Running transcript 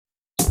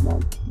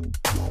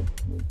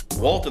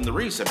Walt and the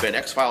Reese have been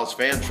X-Files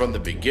fans from the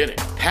beginning.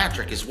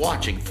 Patrick is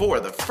watching for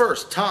the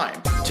first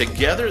time.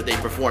 Together, they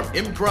perform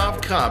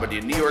improv comedy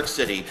in New York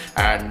City,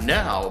 and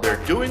now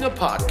they're doing a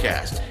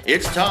podcast.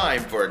 It's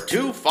time for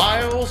Two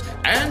Files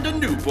and a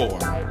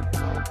Newborn.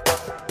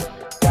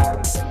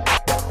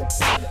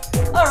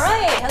 All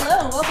right,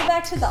 hello, and welcome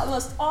back to the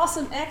most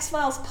awesome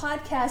X-Files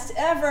podcast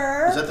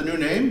ever. Is that the new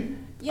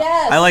name?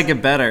 Yes. I like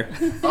it better.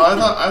 I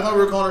thought we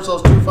were calling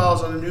ourselves Two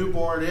Files and a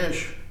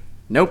Newborn-ish.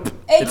 Nope.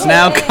 AKA It's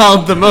now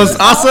called the most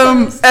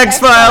awesome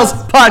X-Files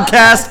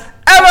podcast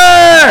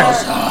ever!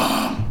 Awesome.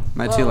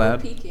 Am I too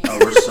loud? Peaking. Oh,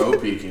 we're so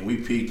peaking.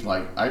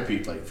 I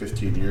peaked like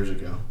 15 years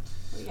ago.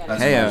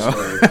 That's Heyo.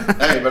 another story.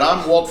 Hey, but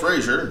I'm Walt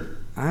Frazier.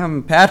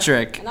 I'm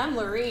Patrick. And I'm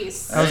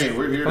Larice. Hey,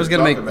 we're here I was to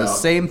going to talk make the about...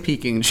 same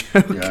peeking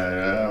joke.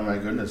 Yeah, my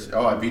goodness.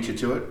 Oh, I beat you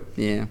to it?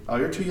 Yeah. Oh,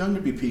 you're too young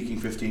to be peaking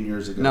 15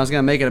 years ago. And I was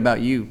going to make it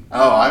about you.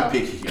 Oh, I'm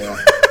peaking, yeah.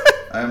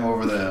 I'm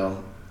over the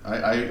hill.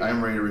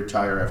 I'm ready to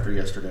retire after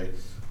yesterday,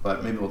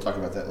 but maybe we'll talk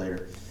about that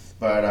later.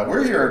 But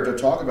we're here to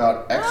talk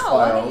about Why don't you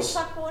X-Files.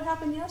 talk about what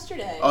happened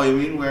yesterday? Oh, you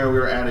mean where we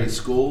were at a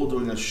school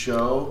doing a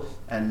show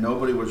and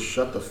nobody would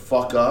shut the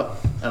fuck up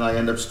and I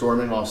end up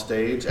storming off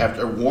stage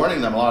after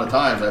warning them a lot of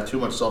times I have too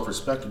much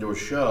self-respect to do a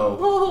show.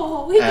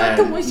 Oh, we got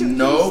the moisture.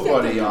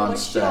 Nobody on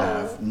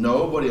staff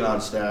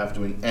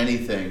doing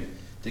anything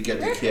to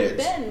get Where the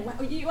kids. have you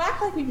been? You act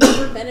like we've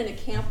never been in a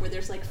camp where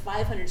there's like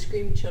 500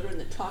 screaming children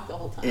that talk the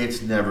whole time.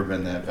 It's never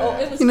been that Oh,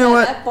 bad. it was You know bad.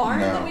 what? That barn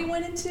No. that we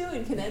went into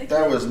in Connecticut.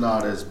 That was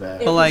not as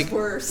bad. It But was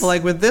worse.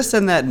 with this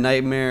and that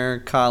nightmare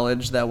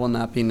college that will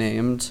not be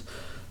named,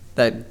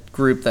 that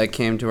group that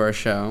came to our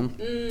show,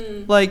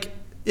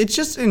 it's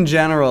just in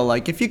general,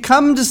 like, if you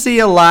come to see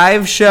a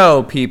live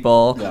show,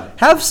 people, Yeah.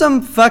 have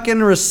some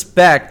fucking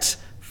respect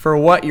for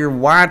what you're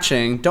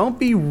watching. Don't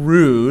be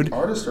rude.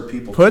 Artists are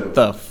people. Put too.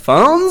 the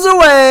phones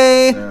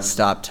away. Yeah.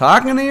 Stop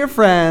talking to your Unless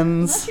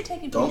friends. you're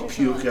taking Don't pictures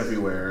puke of us.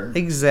 everywhere.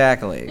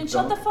 Exactly. And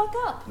shut the fuck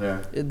up.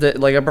 Yeah.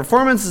 Like, a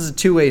performance is a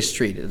two-way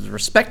street. It's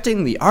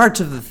respecting the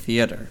art of the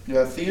theater.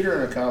 Yeah, theater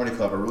and a comedy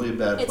club are really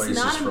bad It's places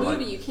not a for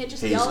movie. like You can't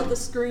just hazing. yell at the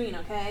screen,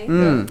 okay?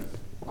 Mm.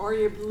 Or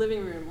your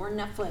living room, or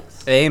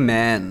Netflix.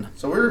 Amen.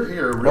 So we're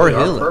here. Really, Or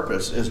our Hilla.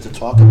 purpose is to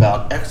talk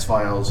about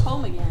X-Files.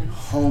 Home again.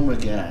 Home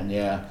again,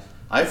 yeah.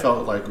 I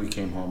felt like we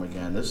came home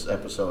again. This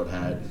episode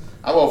had,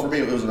 well, for me,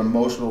 it was an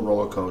emotional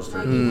roller coaster.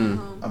 Like you went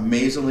home.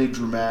 Amazingly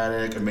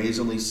dramatic,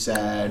 amazingly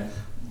sad,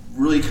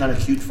 really kind of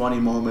cute,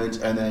 funny moments,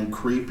 and then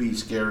creepy,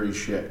 scary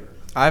shit.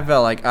 I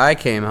felt like I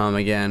came home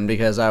again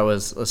because I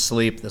was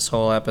asleep this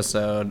whole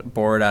episode,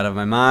 bored out of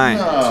my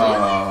mind.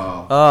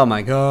 Oh, Oh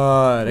my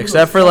god.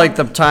 Except for like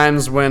the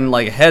times when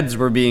like heads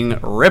were being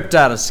ripped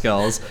out of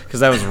skulls, because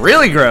that was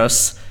really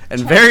gross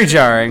and very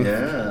jarring.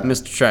 Yeah.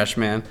 Mr.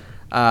 Trashman.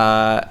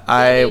 I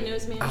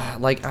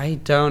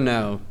don't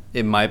know.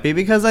 It might be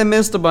because I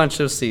missed a bunch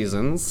of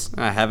seasons.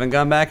 I haven't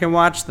gone back and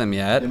watched them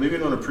yet. and maybe I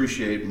don't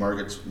appreciate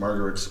Margaret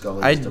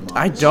Scully's I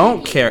demise.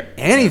 don't care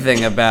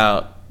anything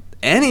about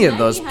any of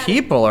those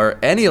people or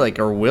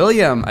or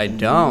William. I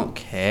don't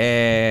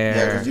Yeah,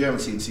 because care. you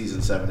haven't seen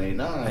season 7, 8,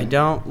 9. I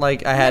don't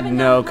like. I had Yeah, but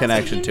no now,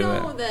 connection so you to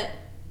know it. That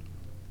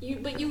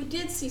but you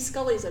did see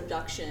Scully's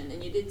abduction,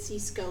 and you did see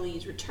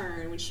Scully's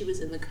return when she was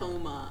in the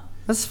coma.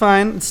 That's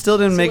fine. It still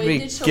didn't So make it me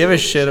did show give a you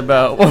shit the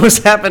about what was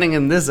happening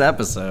in this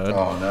episode.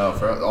 Oh no!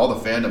 For all the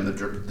fandom,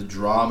 the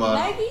drama,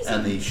 Maggie's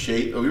and the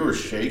shake. We were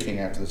shaking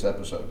after this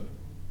episode.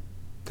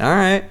 All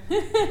right,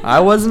 I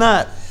was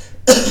not.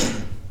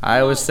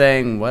 I was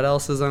saying, what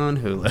else is on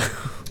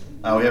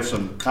Hulu? We have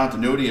some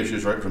continuity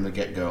issues right from the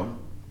get-go.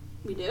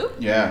 We do?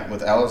 Yeah,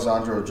 with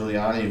Alessandro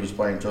Giuliani, who's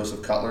playing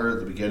Joseph Cutler at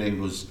the beginning,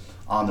 who's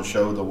on the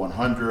show The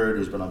 100,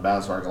 who's been on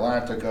Battlestar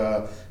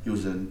Galactica. He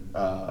was in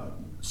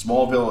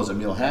Smallville as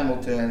Emil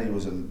Hamilton. He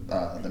was in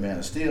The Man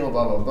of Steel,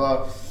 blah, blah,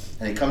 blah.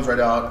 And he comes right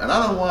out. And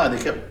I don't know why.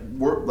 They kept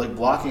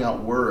blocking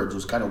out words. It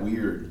was kind of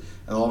weird.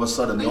 And all of a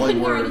sudden, the You only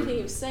couldn't hear word... anything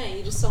he was saying.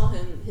 You just saw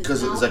him.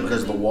 Because it's like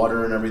because of the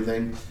water and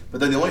everything. But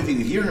then the only thing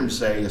you hear him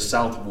say is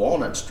South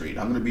Walnut Street.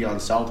 I'm going to be on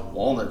South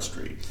Walnut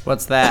Street.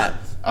 What's that?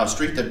 A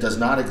street that does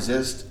not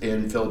exist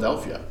in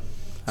Philadelphia.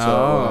 So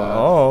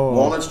Oh.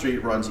 Walnut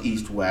Street runs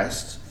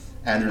east-west,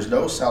 and there's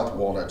no South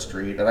Walnut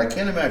Street. And I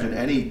can't imagine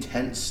any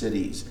tent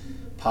cities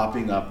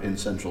popping up in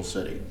Central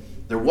City.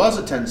 There was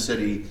a tent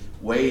city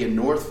way in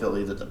North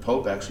Philly that the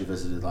Pope actually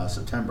visited last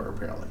September,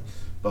 apparently.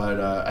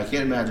 But I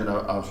can't imagine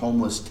a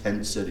homeless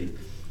tent city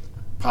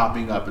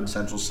popping up in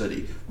Central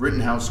City.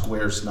 Rittenhouse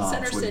Square snobs.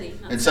 Center City,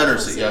 not In Center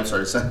Central City, yeah, I'm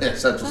sorry, Central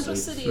Central City.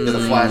 City Yeah, the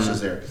is flash is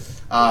there.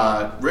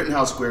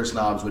 Rittenhouse Square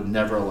snobs would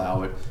never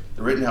allow it.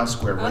 The Rittenhouse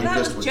Square Oh, that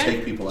rapist was would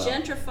take people out.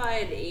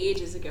 gentrified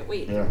ages ago.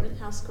 Wait, Yeah.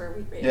 Rittenhouse Square.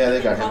 Yeah,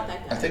 they got caught him.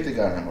 that guy. I think they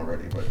got him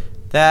already, but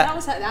that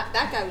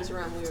guy was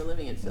around when we were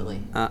living in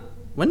Philly.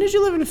 When did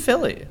you live in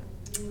Philly?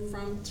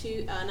 From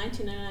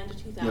 1999 to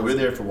 2000. yeah, we were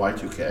there for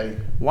Y2K.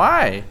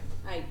 Why?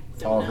 I don't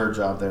Followed know. her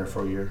job there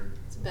for a year.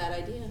 It's a bad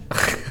idea.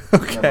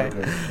 Okay. Never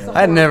good. Yeah.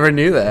 I never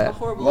knew A that.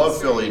 horrible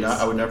Love Philly.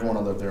 experience. I would never want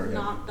to live there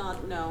again.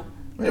 No.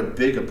 We had a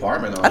big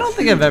apartment. Though. I don't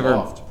think I've Huge ever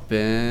loft.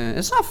 been.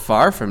 It's not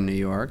far from New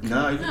York.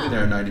 No, you can be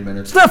there in 90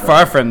 minutes. It's not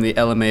far from the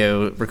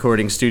LMAO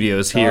recording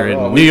studios here in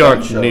New we've York.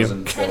 done shows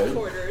in Philly.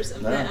 Headquarters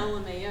of the Yeah.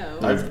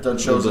 LMAO. I've done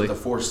shows Lovely. at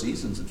the Four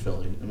Seasons in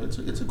Philly. I mean,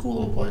 it's a cool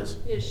little place.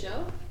 You did a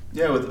show?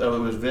 Yeah, with it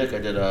was Vic. I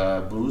did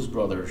a Blues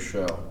Brothers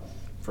show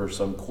for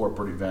some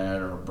corporate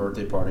event or a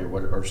birthday party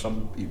or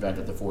some event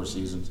at the Four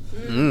Seasons.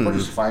 Pretty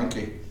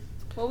funky.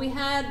 Well, we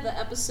had the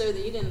episode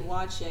that you didn't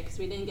watch yet because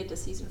we didn't get to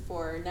season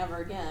 4, Never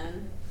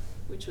Again,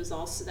 which was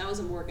also, that was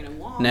in Morgan and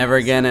Wallen. Never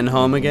again and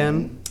home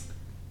again.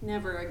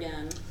 Never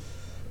Again.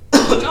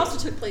 Which also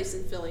took place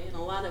in Philly, and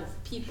a lot of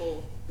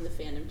people in the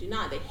fandom do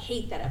not. They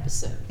hate that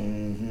episode.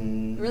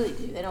 Mm-hmm. They really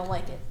do. They don't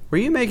like it. Were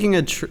you making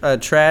a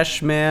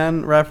trash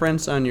man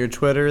reference on your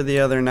Twitter the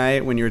other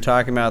night when you were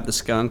talking about the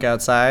skunk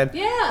outside?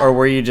 Yeah. Or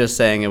were you just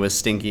saying it was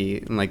stinky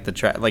and like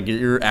like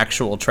your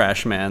actual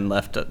trash man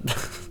left a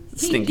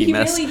stinky he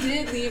mess? He really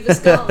did leave a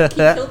skunk. He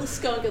killed the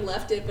skunk and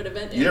left it, but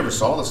eventually... You never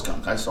saw the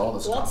skunk. I saw the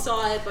skunk. Walt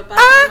saw it, but by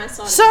the time I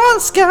saw it... Saw it a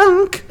was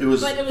skunk. It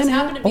was. But it was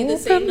happened to be the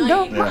same Opened night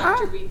up my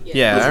after we...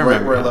 Yeah. It was I right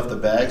remember where I that. left the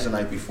bags the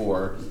night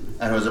before,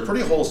 and it was a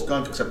pretty whole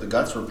skunk, except the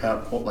guts were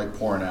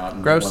pouring out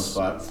in Gross. one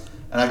spot.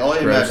 And I can only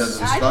Gross. imagine that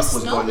the I skunk just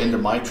was smelled going it. into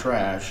my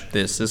trash,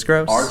 This is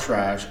gross. our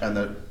trash, and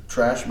the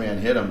trash man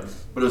hit him.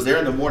 But it was there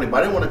in the morning. But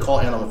I didn't want to call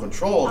animal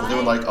control because they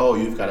were I- like, "Oh,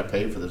 you've got to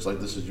pay for this.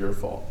 Like, this is your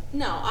fault."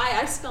 No,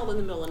 I smelled in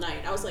the middle of the night.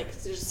 I was like,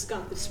 there's a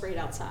skunk that sprayed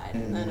outside.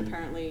 And then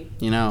apparently...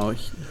 You know,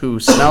 who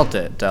smelt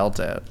it, dealt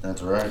it.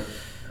 That's right.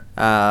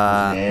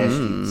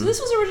 Nasty. So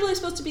this was originally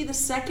supposed to be the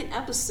second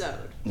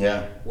episode,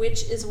 Yeah.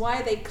 which is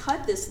why they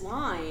cut this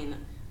line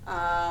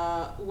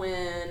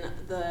when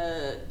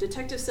the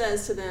detective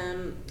says to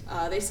them,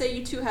 they say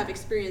you two have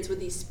experience with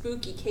these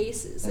spooky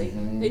cases.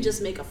 They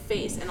just make a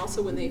face. And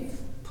also when they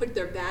put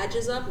their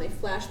badges up and they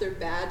flash their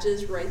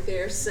badges right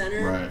there,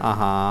 center. Right.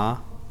 Uh-huh.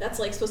 That's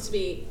like supposed to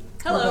be,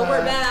 hello, We're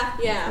we're back. back.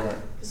 Yeah. Right.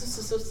 This is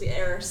supposed to be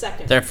air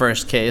second. Their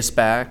first case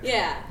back.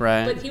 Yeah.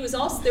 Right. But he was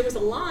also, there was a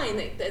line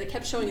that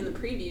kept showing in the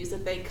previews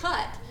that they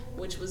cut,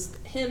 which was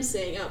him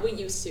saying, "Oh, we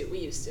used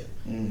to."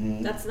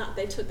 That's not,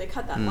 they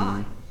cut that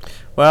line.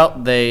 Well,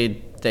 they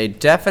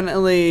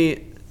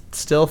definitely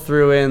still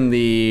threw in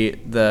the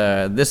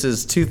this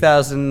is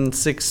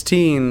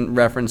 2016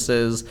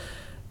 references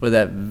with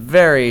that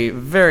very,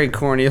 very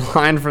corny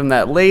line from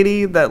that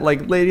lady that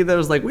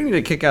was like, we need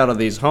to kick out all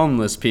these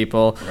homeless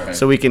people Right.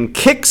 so we can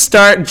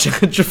kickstart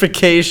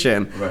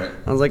gentrification. Right.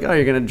 I was like, oh,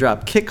 you're gonna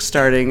drop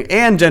kickstarting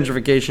and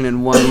gentrification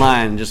in one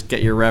line, just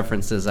get your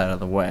references out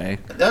of the way.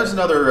 That was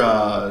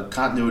another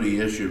continuity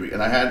issue,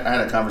 and I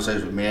had a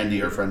conversation with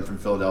Mandy, our friend from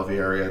Philadelphia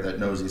area that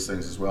knows these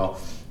things as well.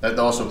 That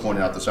also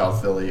pointed out the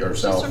South Philly or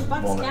South from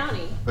Bucks Walnut.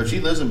 County. But she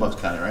lives in Bucks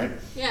County, right?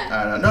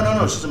 Yeah.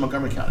 No, she's in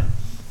Montgomery County.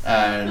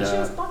 And No, she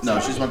was Bucks no,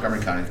 County. she's Montgomery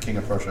County, King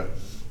of Prussia.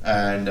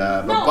 And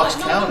but No, Bucks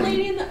no, County. the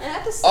lady in the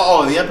episode.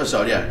 Oh, the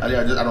episode, yeah. I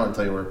don't want to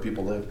tell you where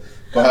people live,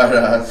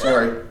 but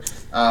sorry.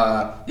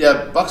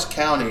 Yeah, Bucks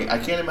County. I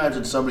can't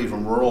imagine somebody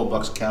from rural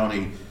Bucks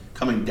County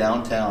coming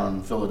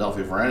downtown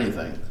Philadelphia for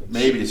anything.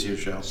 Maybe to see a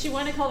show. She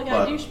wanted to call the guy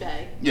But- a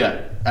douchebag.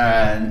 Yeah,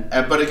 and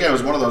but again, it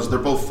was one of those. They're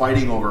both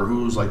fighting over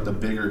who's like the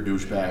bigger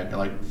douchebag. And,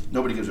 like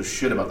nobody gives a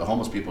shit about the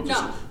homeless people.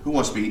 Just No. who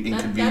wants to be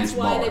That's inconvenienced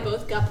why more. they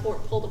both got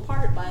pulled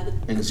apart by the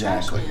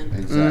Exactly. trash man.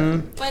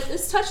 Exactly. But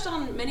it's touched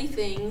on many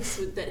things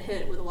that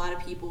hit with a lot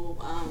of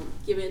people,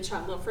 giving a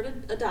child up for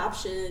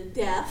adoption,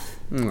 death,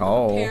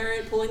 Oh.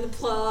 parent pulling the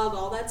plug,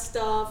 all that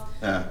stuff.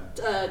 Yeah.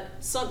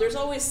 So there's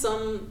always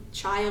some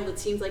child that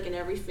seems like in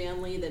every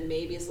family that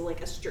maybe is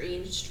like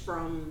estranged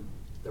from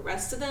the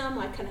rest of them.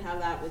 I kind of have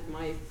that with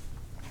my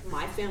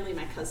family.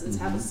 My cousins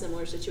have a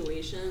similar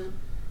situation.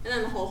 And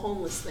then the whole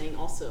homeless thing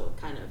also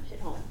kind of hit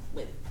home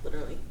with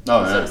literally,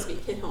 Oh, so yeah. to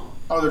speak, hit home.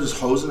 Oh, they're just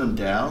hosing them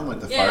down, like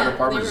the Yeah, fire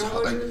department. they were Just,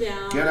 hosing like, them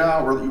down. Get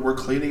out! We're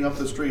cleaning up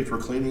the streets. We're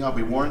cleaning up.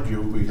 We warned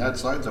you. We had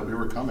signs that we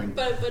were coming.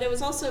 But it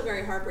was also a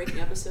very heartbreaking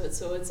episode.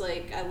 So it's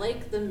like I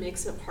like the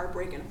mix of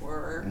heartbreak and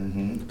horror.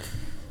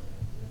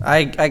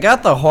 I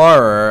got the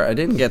horror.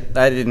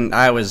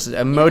 I was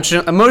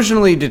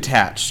emotionally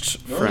detached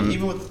Really? from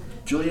Even with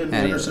Gillian any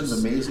of Anderson's this.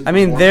 amazing. I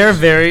mean, they're performance.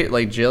 very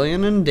like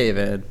Jillian and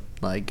David.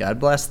 Like God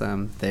bless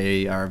them,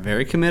 they are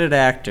very committed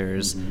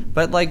actors.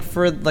 But like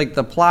for like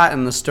the plot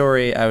and the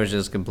story, I was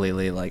just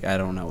completely like I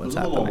don't know It was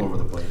what's a little all over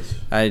happening. the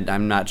place.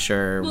 I'm not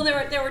sure. Well,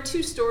 there were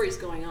two stories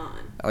going on.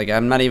 Like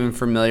I'm not even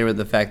familiar with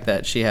the fact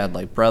that she had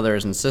like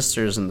brothers and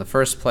sisters in the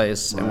first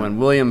place. And Right. when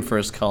William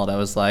first called, I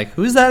was like,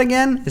 "Who's that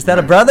again? Is that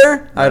a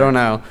brother? I don't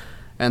know."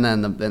 And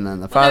then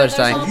the father's there's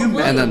dying, all the Have you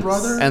met and your then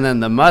brother? and then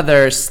the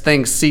mother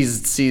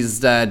sees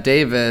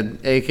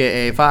David,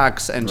 aka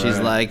Fox, and she's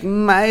Right. like,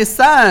 "My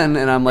son,"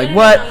 and I'm like, No,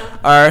 "What? no, no.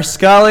 Are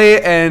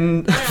Scully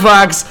and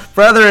Fox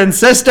brother and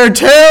sister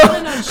too?"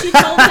 No,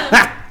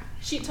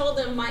 she told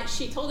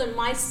him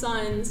my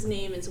son's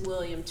name is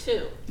William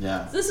too.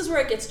 Yeah. So this is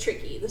where it gets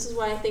tricky. This is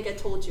why I think I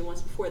told you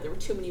once before there were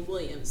too many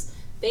Williams.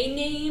 They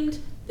named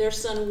their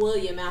son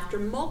William after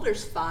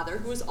Mulder's father,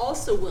 who is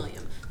also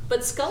William.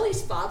 But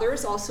Scully's father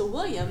is also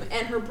William,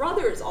 and her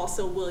brother is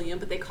also William,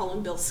 but they call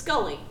him Bill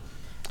Scully.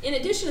 In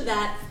addition to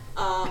that,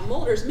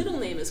 Mulder's middle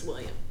name is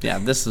William. Yeah,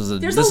 this is a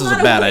There's this a is lot a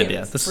of bad Williams.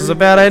 idea. This is a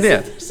bad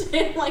idea.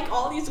 There's like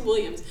all these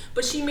Williams,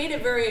 but she made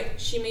it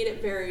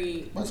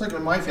very. Well, it's like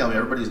in my family,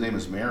 everybody's name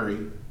is Mary.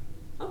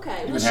 Okay,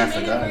 Even well, she half the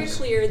made it very guys.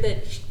 clear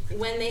that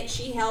when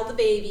she held the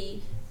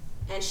baby,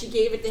 and she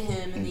gave it to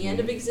him in the end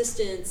of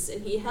existence,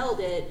 and he held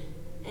it,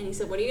 and he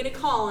said, "What are you going to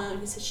call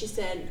him?" She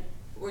said,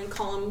 "We're going to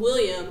call him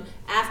William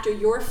after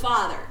your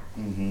father."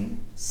 Mm-hmm.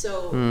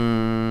 So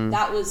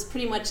that was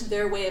pretty much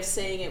their way of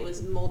saying it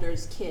was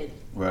Mulder's kid.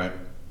 Right.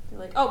 They're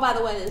like, "Oh, by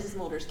the way, this is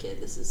Mulder's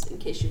kid. This is in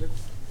case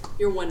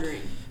you're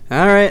wondering."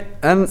 All right,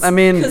 and I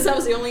mean, Because that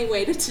was the only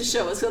way to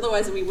show us.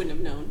 Otherwise, we wouldn't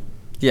have known.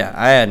 yeah,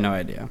 I had no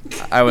idea.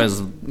 I was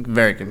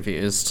very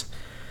confused,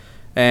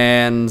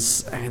 and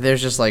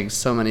there's just like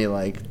so many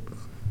like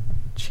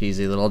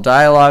cheesy little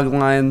dialogue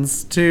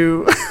lines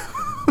too.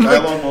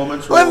 Dialogue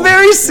moments. Well, the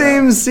very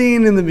same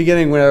scene in the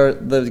beginning where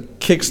the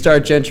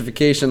kickstart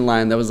gentrification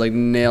line that was like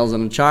nails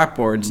on a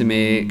chalkboard to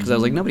me because I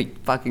was like, nobody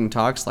fucking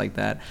talks like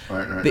that.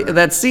 Right.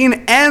 That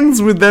scene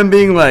ends with them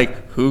being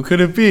like, who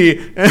could it be?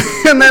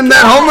 And then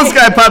that homeless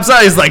guy pops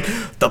out. He's like,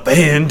 the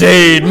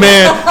Band-Aid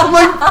Man. I'm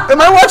like,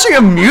 am I watching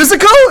a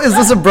musical? Is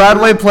this a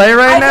Broadway play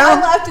right I now?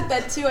 laughed at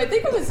that too. I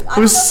think it was. It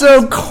was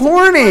so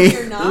corny.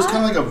 It was kind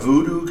of like a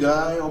voodoo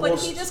guy But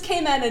almost. he just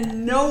came out of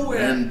nowhere.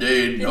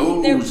 Band-Aid And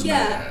nose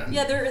yeah, man.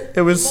 yeah.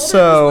 It was Mulder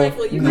so like,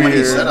 well, you And when he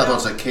weird. said, I thought it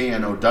was like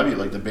K-N-O-W,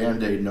 like the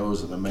Band-Aid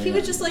nose of the man. He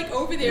was just like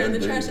over there in the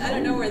Band-Aid trash out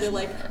of nowhere. They're nose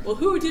like, man. "Well,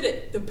 who did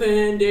it? The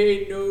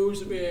Band-Aid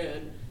nose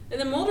man." And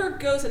then Mulder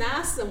goes and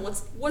asks them,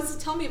 "What's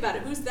tell me about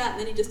it? Who's that?" And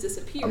then he just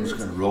disappears. I'm just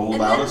gonna roll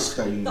And out then a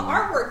scene. The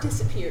artwork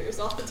disappears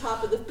off the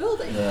top of the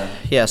building. Yeah.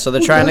 Yeah, so they're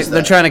Who trying does to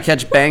they're that? trying to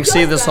catch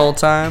Banksy does this that? whole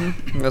time.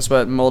 That's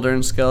what Mulder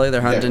and Scully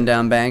they're hunting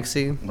down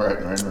Banksy.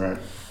 Right.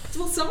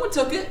 Well, someone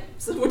took it.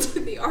 Someone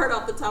took the art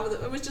off the top of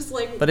it. It was just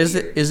like. But is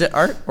weird. it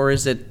art or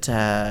is it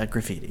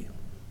graffiti?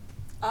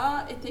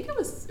 I think it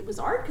was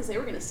art because they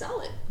were gonna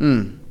sell it.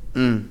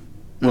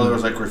 Well, there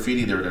was like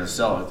graffiti they were gonna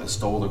sell. Like they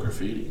stole the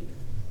graffiti.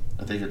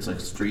 I think it's like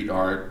street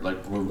art,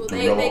 like Well,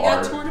 guerrilla they got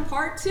art. torn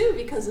apart too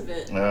because of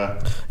it.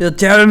 Yeah. You're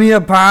tearing me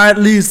apart,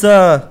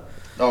 Lisa.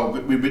 Oh,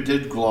 but we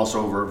did gloss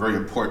over a very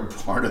important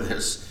part of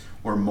this,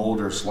 where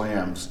Mulder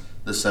slams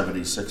the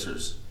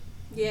 76ers.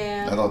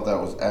 Yeah. I thought that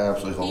was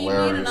absolutely He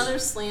hilarious. made another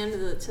slam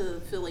to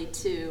Philly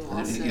too.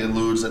 Also. He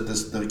alludes that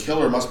the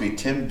killer must be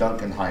Tim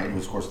Duncan Hyatt,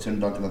 who's of course Tim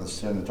Duncan of the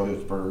San Antonio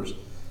Spurs,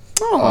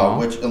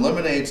 which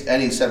eliminates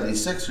any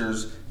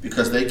 76ers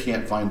because they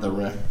can't find the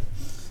rim.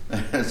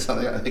 So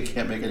they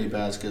can't make any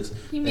baskets.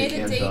 He They made a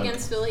can't date dunk.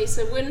 against Philly,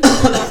 so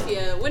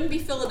wouldn't be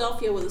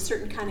Philadelphia with a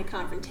certain kind of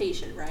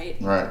confrontation, right?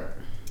 Right.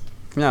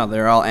 No,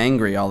 they're all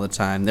angry all the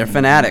time. They're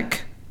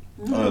fanatic.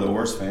 Oh, they're the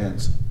worst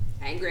fans.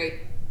 Angry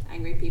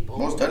people.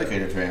 Most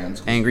dedicated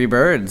fans. Angry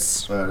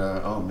birds. But,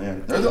 oh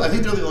man. I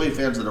think they're the only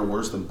fans that are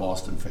worse than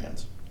Boston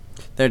fans.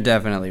 They're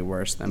definitely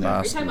worse than Yeah. Are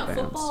you Boston talking about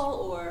fans. football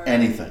or?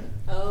 Anything.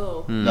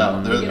 Oh.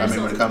 No, Get I mean, when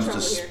ourselves it comes in to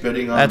trouble here.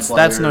 spitting on That's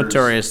players,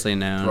 notoriously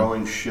known.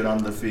 throwing shit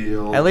on the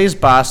field. At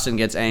least Boston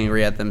gets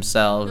angry at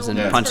themselves No, and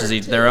that's punches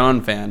hurt, too. their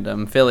own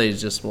fandom.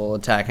 Phillies just will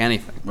attack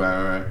anything.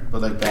 Right.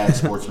 But like bad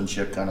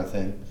sportsmanship kind of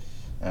thing.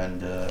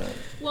 And,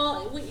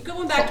 Well,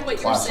 going back to what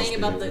you were Classist saying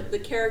about behavior. the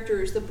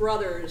characters, the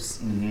brothers,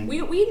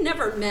 we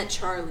never met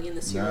Charlie in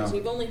the series. No.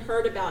 We've only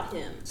heard about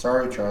him.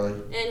 sorry, Charlie.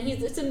 And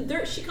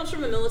she comes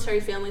from a military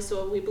family,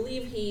 so we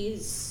believe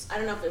I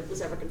don't know if it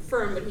was ever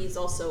confirmed, but he's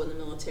also in the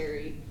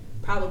military,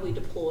 probably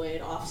deployed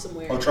off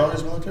somewhere. Oh,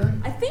 Charlie's military?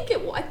 I think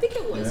it was.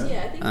 Yeah.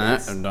 Yeah, I think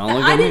that's. don't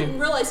look I at me. didn't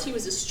realize he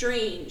was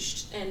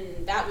estranged,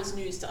 and that was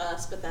news to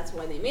us. But that's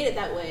why they made it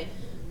that way.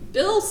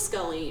 Bill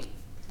Scully,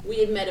 we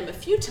had met him a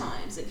few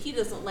times, and he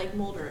doesn't like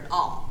Mulder at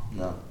all.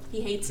 No.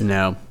 He hates him.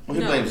 No. Well,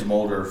 he No. blames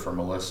Mulder for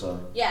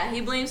Melissa. Yeah,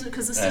 he blames him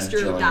because the and sister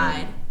Gillian,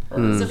 died. or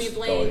So he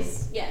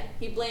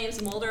Scully.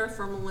 blames Mulder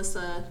for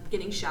Melissa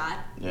getting shot,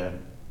 Yeah.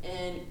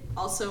 and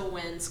also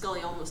when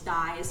Scully almost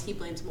dies, he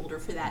blames Mulder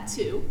for that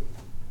too.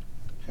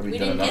 Have we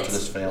done enough to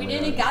this family? We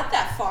didn't yet? got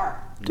that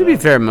far. To be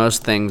fair,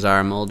 most things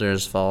are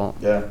Mulder's fault.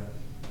 Yeah.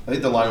 I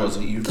think the line was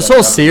that you. This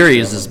whole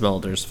series is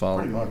Mulder's fault.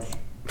 Pretty much.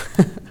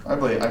 I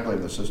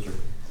blame the sister.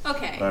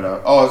 Okay. But, I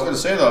was going to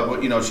say though,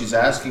 but, she's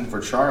asking for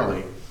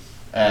Charlie,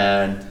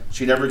 and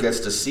she never gets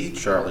to see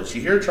Charlie. She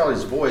hears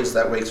Charlie's voice,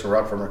 that wakes her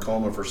up from her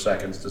coma for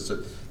seconds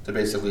to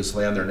basically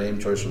slam their name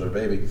choice for their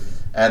baby,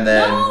 and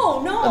then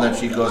No. and then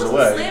she it goes wasn't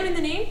away. Slamming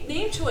the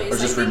name choice. Or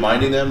just I think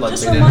reminding them like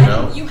just they didn't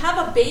reminding know. you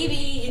have a baby.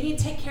 You need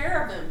to take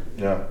care of him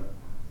Yeah.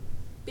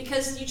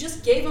 because you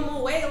just gave him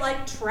away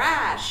like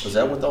trash. Was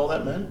that what all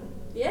that meant?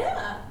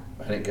 Yeah.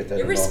 I didn't get that.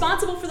 You're at all.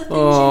 responsible for the things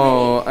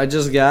Oh, I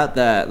just got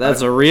that.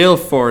 That's a real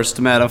forced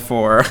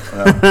metaphor.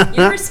 you make.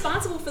 You're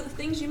responsible for the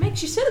things you make.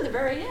 She said at the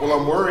very end. Well,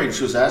 I'm worried.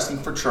 She was asking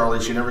for Charlie.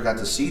 She never got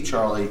to see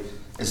Charlie.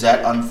 Is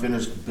that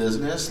unfinished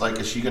business? Like,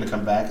 is she going to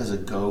come back as a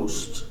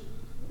ghost?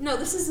 No,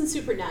 this isn't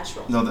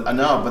supernatural. No, I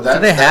know, but that. Do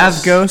they have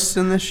that's ghosts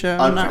in this show?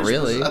 Not unfinished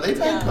really. business. They've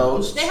had Yeah.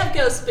 ghosts. They have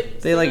ghosts,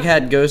 but They like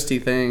had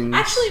ghosty things.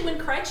 Actually, when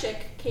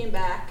Krychek came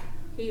back,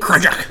 he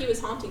Krychek! was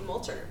haunting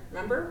Mulder.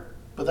 Remember?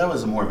 But that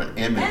was more of an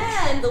image.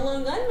 And the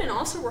lone gunmen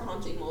also were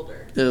haunting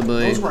Mulder. Oh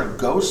boy. Those weren't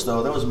ghosts,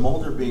 though. That was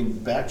Mulder being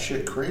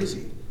batshit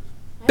crazy.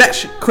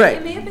 Batshit crack.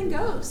 It may have been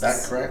ghosts.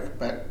 Back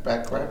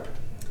crap.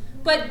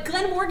 But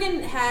Glenn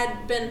Morgan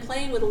had been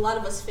playing with a lot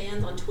of us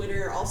fans on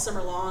Twitter all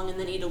summer long, and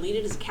then he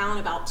deleted his account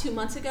about 2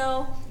 months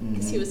ago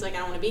because he was like, I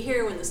don't want to be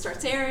here when this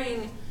starts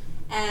airing.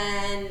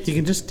 And You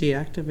can just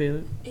deactivate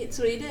it. it's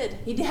what he did.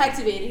 He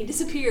deactivated. He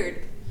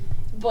disappeared.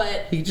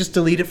 But He can just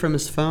delete it from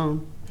his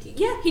phone.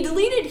 yeah, he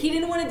deleted. He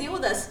didn't want to deal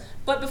with us.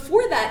 But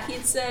before that, he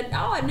had said,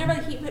 "Oh, I've never."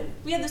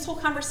 We had this whole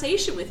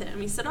conversation with him.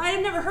 He said, "Oh,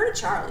 I've never heard of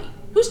Charlie.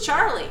 Who's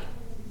Charlie?"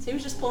 So he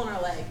was just pulling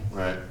our leg.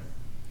 Right.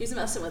 He was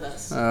messing with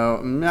us.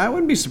 I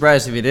wouldn't be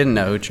surprised if he didn't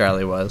know who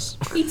Charlie was.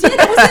 He did.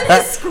 It was in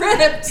his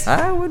script.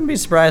 I wouldn't be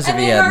surprised if And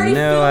he they had already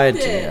no filmed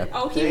idea. it.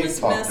 Oh, he They was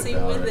talked messing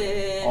about with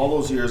it. All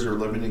those years they were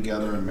living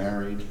together and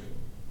married. It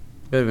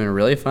would have been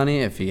really funny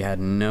if he had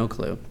no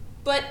clue.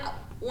 But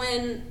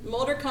when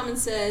Mulder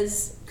comes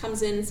in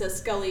and says,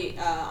 "Scully,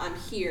 I'm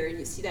here," and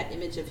you see that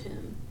image of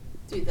him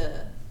through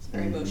it's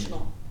very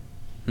emotional.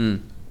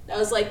 That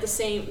was like the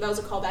same. That was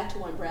a callback to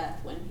One Breath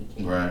when he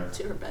came Right.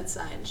 to her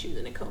bedside and she was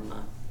in a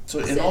coma. So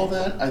in Said, all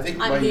that, I think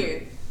I'm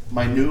here.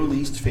 my new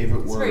least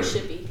favorite It's very word.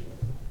 shippy.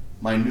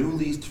 My new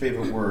least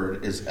favorite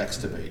word is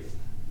extubate.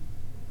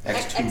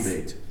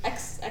 Extubate.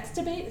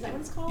 Extubate? Is that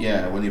what it's called?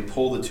 Yeah, when you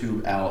pull the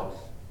tube out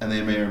and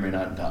they may or may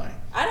not die.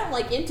 I don't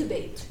like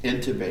intubate.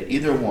 Intubate.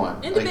 Either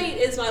one. Intubate Like,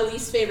 is my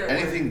least favorite word.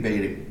 anything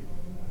baiting.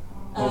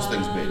 Most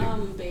things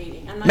baiting.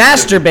 Baiting. I'm not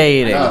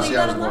Masturbating. No, I'm see,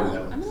 gonna I leave was that going alone.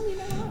 that way. I'm gonna leave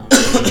that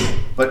alone.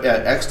 But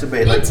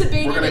extubate, like,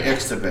 Intubated we're going to and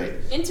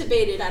extubate.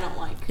 Intubated, I don't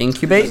like.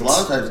 Incubate? Because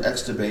a lot of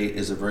times extubate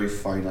is a very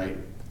finite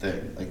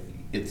thing. Like,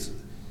 it's...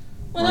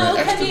 Well, we're no, gonna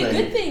it can be a extubate.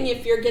 good thing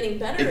if you're getting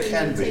better It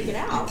can and you be. take it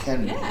out. It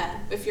can be. Yeah.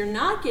 If you're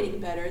not getting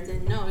better,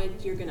 then no,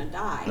 you're gonna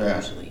die Yeah.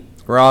 usually.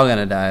 We're all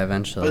gonna die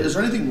eventually. But is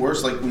there anything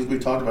worse, like we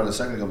talked about a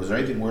second ago, is there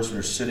anything worse when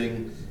you're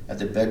sitting at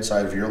the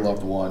bedside of your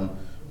loved one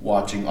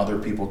watching other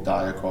people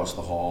die across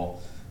the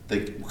hall?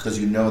 Because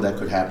you know that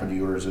could happen to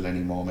yours at any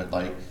moment.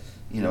 Like,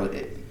 you know,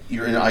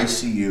 you're in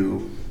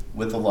ICU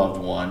with a loved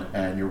one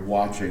and you're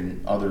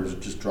watching others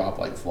just drop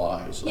like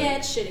flies. Yeah,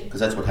 it's shitty. Because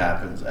that's what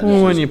happens. And Well,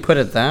 it's when just- you put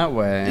it that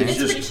way. It's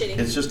just, pretty shitty.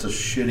 It's just a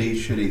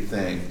shitty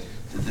thing.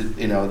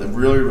 You know, the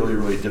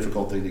really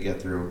difficult thing to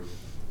get through.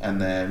 And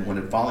then when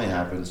it finally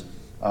happens,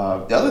 the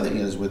other thing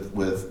is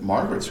with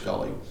Margaret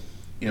Scully,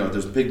 you know,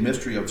 there's a big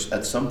mystery of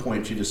at some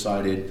point she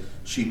decided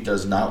she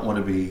does not want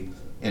to be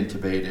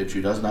intubated.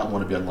 She does not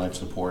want to be on life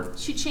support.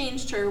 She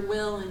changed her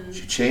will and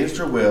She changed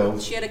her will.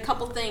 she had a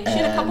couple things. She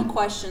had a couple And-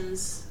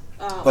 questions.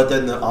 But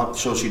then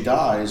so she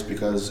dies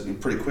because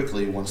pretty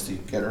quickly once they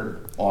get her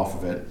off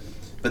of it.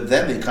 But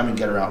then they come and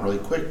get her out really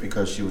quick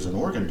because she was an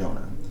organ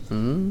donor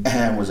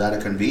and was at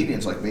a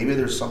convenience. Like maybe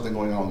there's something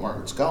going on with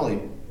Margaret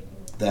Scully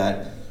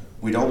that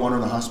we don't want her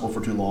in the hospital for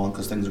too long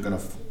because things are going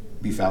to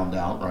be found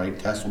out, right?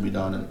 Tests will be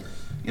done, and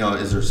you know,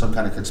 is there some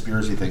kind of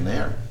conspiracy thing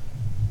there?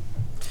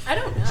 I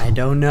don't know. I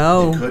don't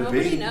know. It could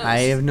Nobody be. knows. I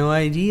have no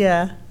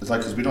idea. It's like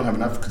because we don't have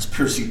enough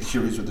conspiracy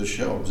theories with this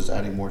show. I'm just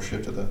adding more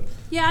shit to the.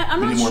 Yeah, I'm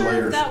We not need more sure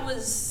layers. if that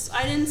was.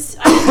 I didn't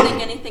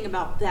think anything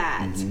about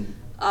that.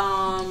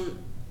 Mm-hmm.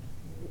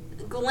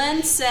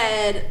 Glenn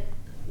said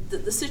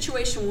the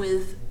situation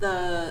with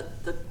the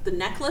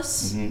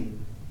necklace.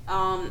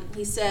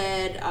 He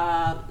said,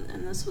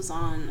 and this was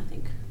on. I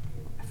think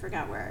I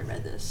forgot where I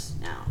read this.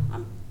 Now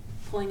I'm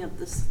pulling up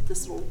this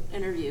little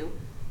interview.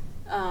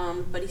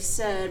 But he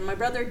said, my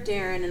brother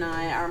Darren and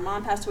our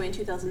mom passed away in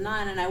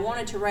 2009, and I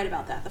wanted to write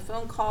about that. The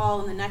phone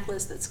call and the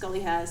necklace that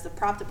Scully has, the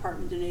prop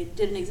department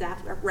did an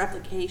exact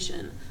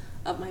replication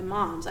of my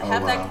mom's. I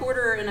have wow. that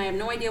quarter, and I have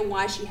no idea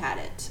why she had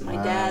it. My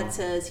Wow. dad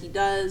says he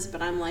does, but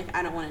I'm like,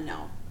 I don't want to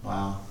know.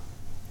 Wow.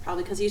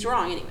 Probably because he's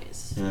wrong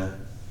anyways. Yeah,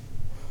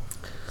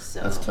 So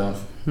that's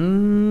tough.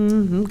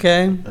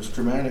 Okay. That's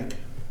dramatic.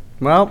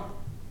 Well,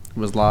 it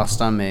was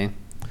lost on me.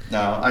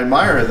 Now, I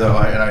admire it though,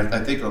 and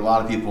I think a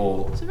lot of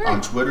people It's very-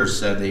 on Twitter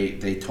said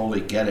they totally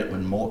get it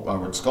when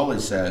Margaret Scully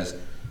says,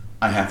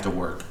 "I have to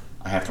work.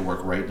 I have to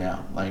work right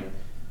now." Like,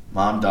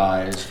 mom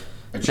dies,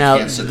 and she Now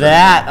can't sit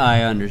that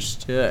I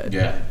understood.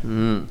 there.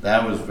 Yeah,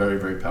 that was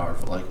very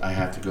powerful. Like, I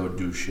have to go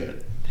do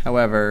shit.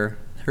 However,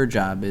 her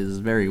job is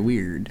very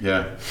weird.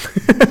 Yeah.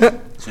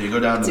 So you go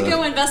down to to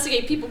go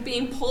investigate people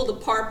being pulled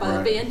apart by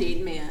Right. the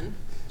Band-Aid man.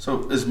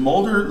 So is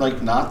Mulder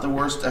like not the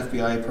worst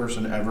FBI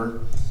person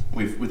ever?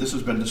 This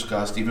has been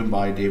discussed even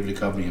by David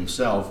Duchovny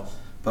himself.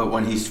 But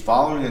when he's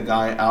following a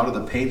guy out of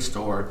the paint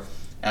store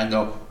and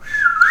go,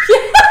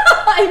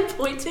 I'm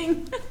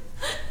pointing.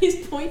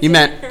 He's pointing. You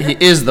meant at her. he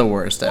is the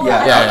worst ever.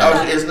 yeah,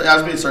 yeah. I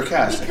was being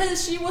sarcastic.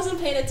 Because she wasn't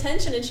paying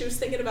attention and she was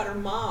thinking about her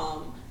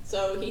mom,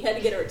 so he had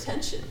to get her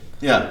attention.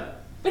 Yeah.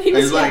 But he And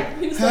was he's like,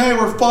 he was hey,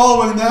 we're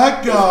following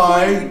that the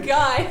guy.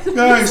 guy.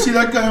 Hey, see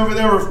that guy over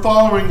there? We're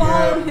following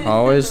Following him. him.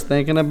 Always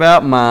thinking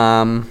about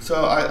mom.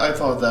 So I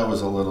thought that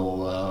was a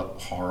little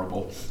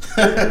horrible.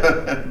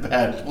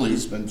 Bad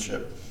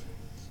policemanship,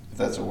 if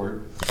that's a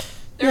word.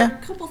 There are Yeah.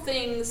 a couple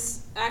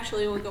things,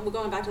 actually, we're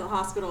going back to the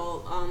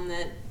hospital,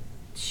 that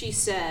she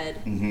said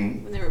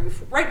Mm-hmm. when they were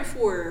right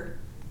before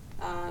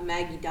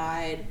Maggie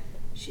died.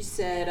 She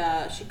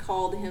said she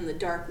called him the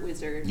Dark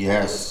Wizard. Yes.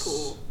 That was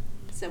cool.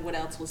 Said what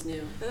else was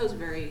new. That was a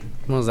very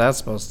What was that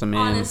supposed to mean?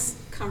 honest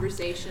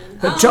conversation.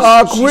 The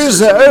Dark She said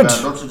Wizard! something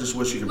about, don't you just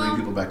wish you could bring Well-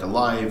 people back to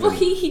life? Well, And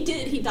he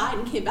did. He died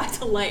and came back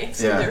to life.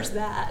 So there's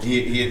that.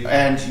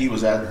 He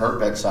was at her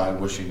bedside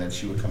wishing that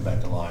she would come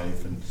back to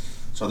life, and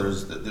so it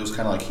was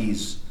kind of like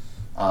he's.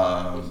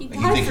 He you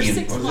died think for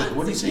 6 months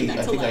What did he and say? came back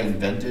I to think I life.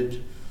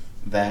 invented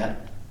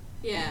that.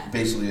 Yeah.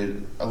 Basically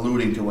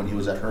alluding to when he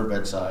was at her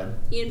bedside.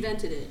 He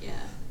invented it. Yeah.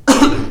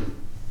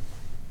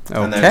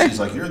 And then Okay. she's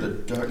like, "You're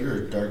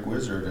a dark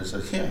wizard." I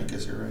said, "Yeah, I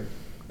guess you're right."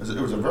 It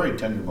was a very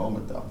tender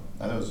moment, though.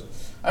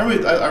 I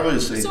really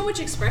see. So much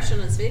expression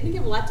on his face. He didn't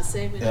have a lot to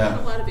say, but Yeah. he had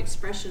a lot of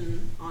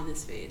expression on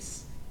his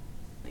face.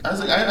 I was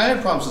like, I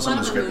had problems with A lot some of the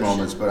of script emotion.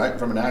 moments, but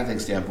from an acting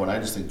standpoint, I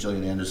just think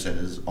Gillian Anderson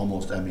is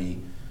almost Emmy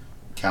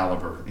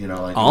caliber. You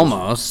know, like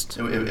Almost.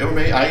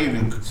 I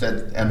even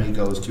said Emmy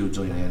goes to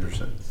Gillian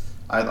Anderson.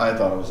 I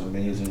thought it was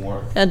amazing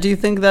work. Yeah, do you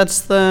think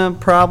that's the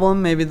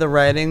problem? Maybe the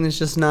writing is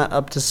just not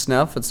up to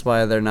snuff. That's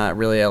why they're not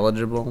really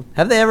eligible.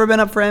 Have they ever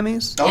been up for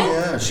Emmys? Oh Yeah,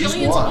 yeah, she's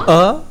Gillian's won.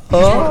 won. She's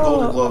won a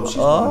Golden Globe. She's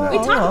won We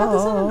that. talked about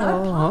this on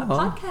another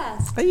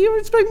podcast. You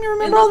expect me to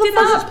remember I all the looked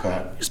it fucking? up.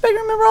 Pat. You expect me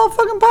to remember all the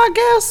fucking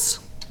podcasts?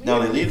 Now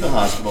they leave the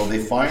hospital. They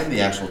find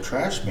the actual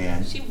trash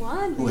man She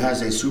won. who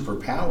has a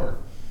superpower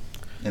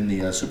in the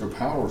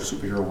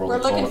superhero world. We're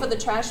they call looking it. for the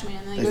trash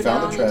man. And They go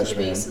found down the trash into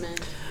the man.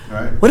 basement.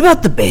 Right. What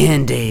about the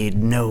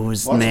Band-Aid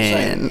nose Well, I'm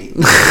man? saying,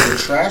 the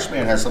trash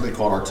man has something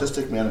called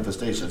artistic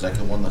manifestations. That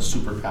can win the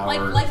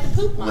superpower Like the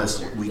poop list.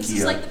 monster. Wiki, This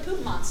is like the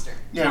poop monster.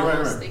 Yeah, right,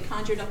 Almost. right. They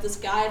conjured up this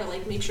guy to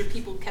like make sure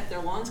people kept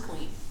their lawns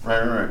clean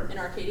right. in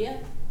Arcadia.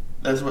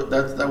 That's what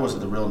that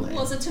wasn't the real name.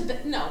 Well, it's a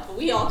Tibet. No, but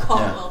we all call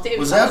Yeah. it. Well, David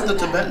Was calls that it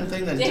the Tibetan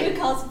thing that David did-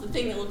 calls it the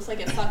thing that looks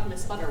like it fucked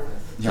Miss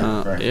Butterworth.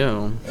 Yeah, right. Ew.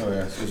 Oh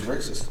yeah, it was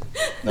racist.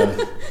 No.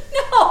 No.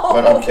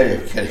 But I'm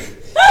kidding.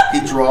 He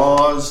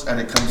draws and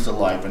it comes to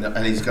life,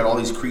 and he's got all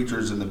these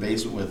creatures in the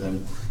basement with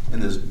him in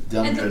this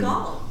dungeon. And the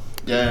golem.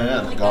 Yeah,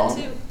 I the like golem.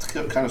 that too.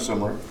 It's kind of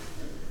similar.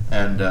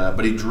 And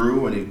but he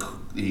drew and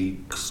he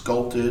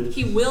sculpted.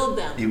 He willed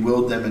them. He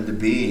willed them into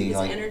being. His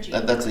Like energy.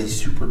 that's a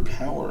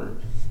superpower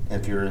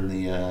if you're in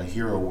the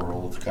hero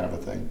world, kind of a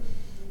thing.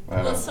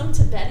 Well, it's some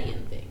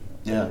Tibetan thing.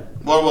 Yeah.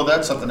 Well,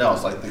 that's something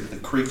else. Like the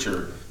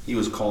creature he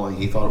was calling,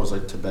 he thought it was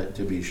like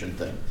Tibetan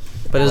thing.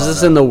 But is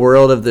this in the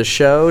world of the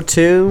show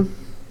too?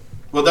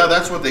 Well,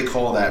 that's what they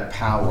call that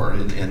power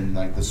in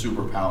like the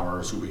superpower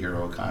or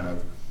superhero kind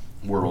of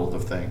world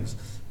of things.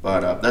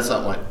 But that's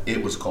not what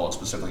it was called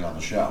specifically on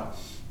the show.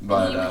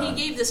 But He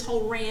gave this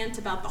whole rant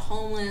about the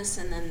homeless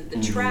and then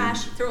the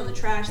trash. You throw in the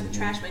trash, and the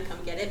trash men come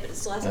get it, but it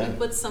still has to Yeah. be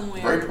put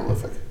somewhere. very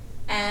prolific.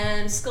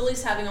 And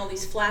Scully's having all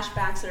these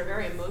flashbacks that are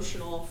very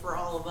emotional for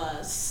all of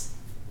us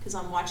because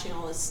I'm watching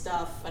all this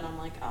stuff and I'm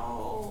like,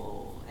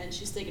 oh. And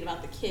she's thinking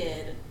about the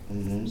kid.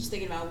 Mm-hmm. She's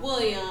thinking about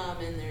William,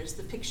 and there's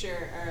the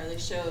picture, or they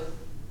show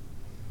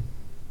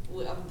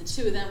of the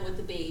two of them with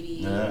the baby.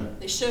 Yeah.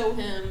 They show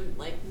him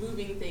like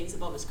moving things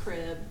above his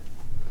crib.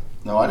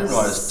 No, I didn't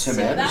realize Tim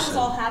so Anderson. that was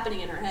all happening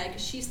in her head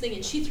because she's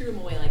thinking she threw him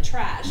away like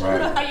trash. I Right.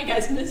 don't know how you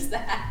guys missed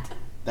that.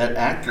 That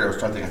actor, I was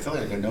trying to think, I feel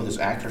like I know this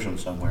actor from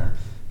somewhere.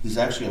 He's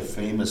actually a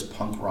famous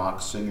punk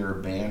rock singer,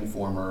 band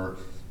former,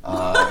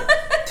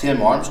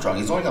 Tim Armstrong.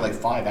 He's only got like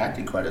 5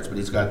 acting credits, but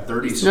he's got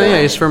 30 songs. No,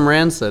 yeah, he's from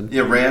Rancid.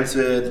 Yeah,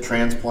 Rancid, The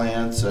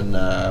Transplants, and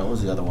what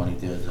was the other one he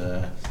did?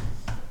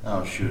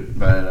 Oh, shoot.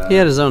 But, He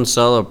had his own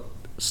solo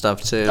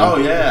stuff too. oh,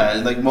 yeah.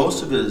 And like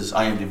most of his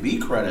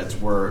IMDb credits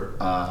were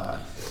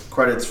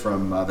credits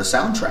from the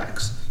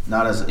soundtracks.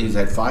 Not as he's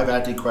had 5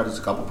 acting credits,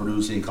 a couple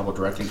producing, a couple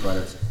directing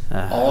credits,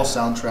 all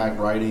soundtrack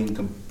writing,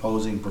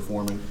 composing,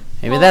 performing.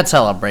 Maybe that's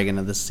how I'll break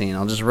into this scene.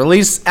 I'll just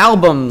release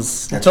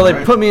albums That's until they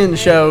right. put me in There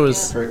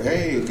shows. you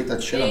Hey, get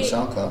that shit on Hey.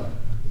 SoundCloud.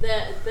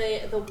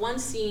 The one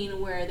scene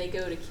where they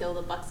go to kill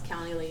the Bucks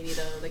County lady,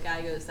 though, the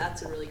guy goes,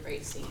 "That's a really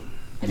great scene."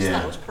 I just Yeah.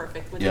 thought it was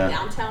perfect with Yeah. the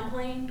downtown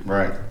playing.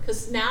 Right.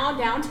 Because now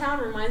downtown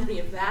reminds me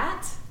of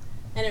that,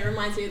 and it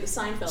reminds me of the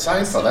Seinfeld.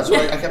 Seinfeld. That's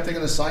why I kept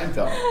thinking of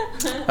Seinfeld.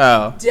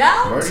 Oh.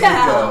 Downtown. Where do you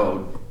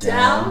go?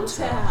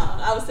 Downtown.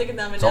 I was thinking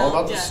that. It's all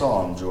about the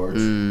song, George.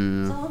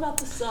 It's all about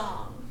the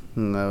song.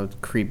 No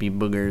creepy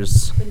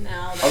boogers. But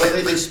now Although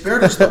they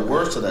spared us the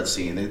worst of that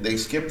scene. They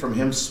skipped from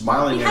him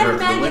smiling he at her had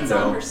through the maggots on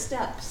window. her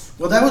steps.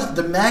 Well, that was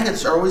the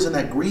maggots are always in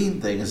that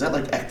green thing. Is that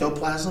like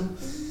ectoplasm?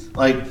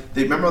 Like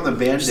they remember on the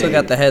Band-Aid. Still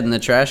got the head in the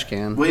trash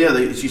can. Well,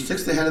 yeah, she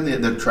sticks the head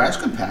in the trash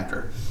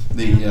compactor,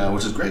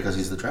 which is great because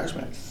he's the trash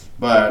man.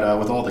 But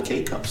with all the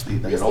K cups, they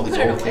got all he these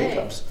put it old K away.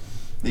 cups.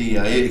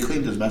 He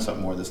cleaned his mess up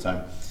more this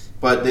time.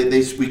 But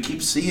we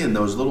keep seeing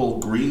those little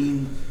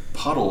green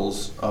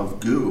puddles of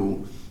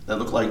goo that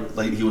look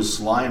like he was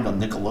slimed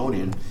on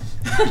Nickelodeon,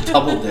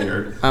 double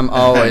dared. I'm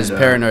always And,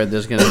 paranoid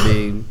there's going to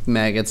be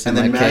maggots in And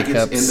then my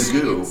maggots K-cups. in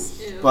the goo. Maggots,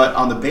 ew. But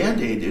on the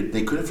Band-Aid,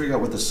 they couldn't figure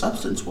out what the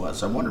substance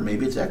was. I wonder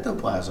maybe it's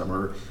ectoplasm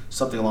or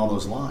something along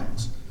those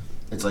lines.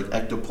 It's like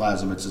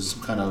ectoplasm. It's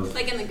some kind of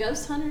Like in the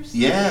Ghost Hunters?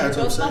 yeah. That's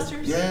what I'm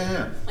saying. Ghostbusters?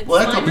 Yeah. Like well,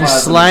 Slimer? ectoplasm. is a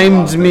Slimed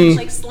lot of me.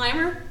 things. Like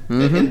Slimer?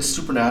 In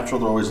Supernatural,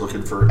 they're always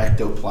looking for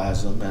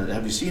ectoplasm. And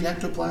have you seen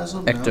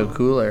ectoplasm? No? Ecto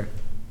Cooler.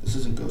 This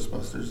isn't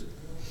Ghostbusters.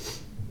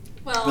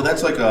 Well, But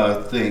that's like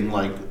a thing,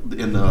 like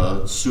in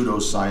the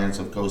pseudoscience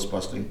of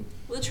ghostbusting.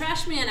 the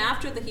trash man,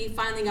 after he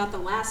finally got the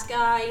last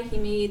guy, he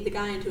made the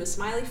guy into a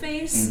smiley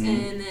face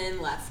and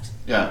then left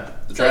Yeah,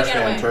 the So he trash got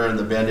man away. turned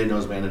the Band-Aid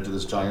nose man into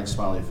this giant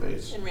smiley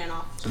face. and ran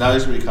off. So now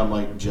he's gonna become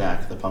like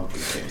Jack, the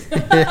Pumpkin King.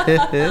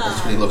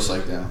 That's what he looks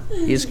like now.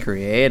 He's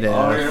creative.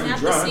 I am Not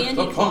the Jack, Sandy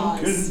the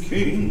Pumpkin Claus.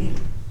 King.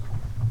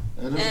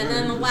 And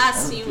then the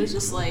last scene was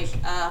just like,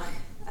 I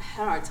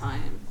had a hard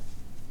time.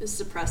 It was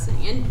depressing.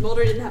 And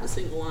Mulder didn't have a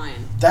single line.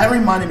 That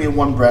reminded me of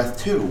One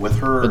Breath too, with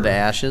her With the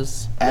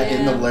ashes.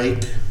 in the Yeah.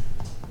 lake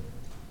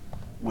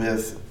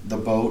with the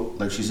boat.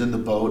 Like she's in the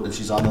boat and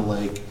she's on the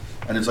lake,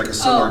 and it's like a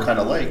similar Oh. kind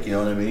of lake. You know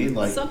what I mean?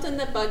 Like Something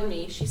that bugged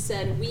me, she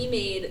said, we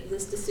made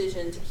this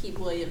decision to keep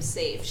William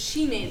safe.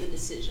 She made the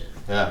decision.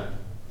 yeah,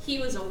 He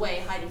was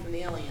away hiding from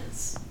the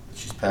aliens.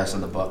 she's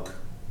passing the buck.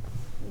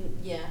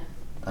 Yeah.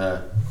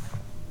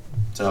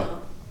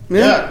 So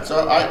yeah,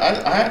 so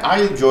I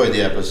enjoyed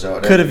the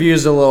episode. Could have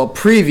used a little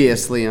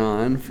previously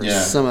on for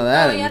Yeah. some of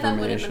that Oh, yeah, that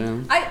would have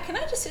information. been. Can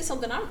I just say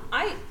something?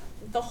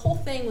 The whole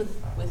thing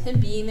with him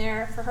being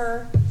there for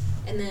her,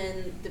 and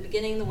then the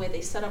beginning, the way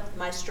they set up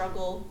my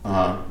struggle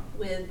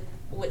with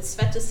what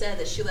Sveta said,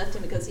 that she left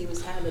him because he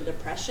was having a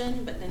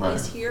depression, but then Right.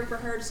 he's here for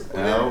her to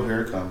support Oh, her.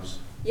 here it comes.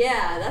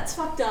 Yeah, that's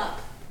fucked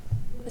up.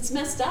 It's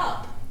messed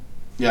up.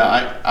 Yeah,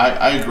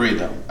 I agree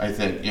though. I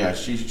think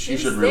she He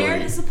should was there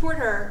really. to support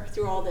her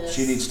through all this.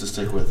 She needs to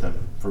stick with him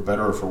for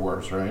better or for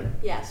worse, right?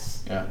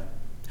 Yes. Yeah.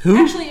 Who?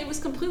 Actually, it was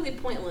completely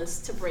pointless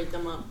to break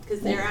them up because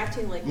they're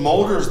acting like they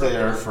Mulder's weren't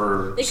there broken up.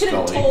 for They could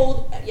have Scully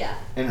told. Yeah.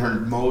 in her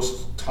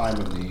most time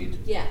of need.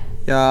 Yeah.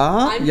 Yeah.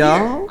 I'm yeah.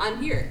 here.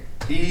 I'm here.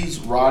 He's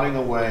rotting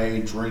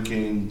away,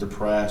 drinking,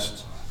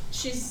 depressed,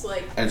 She's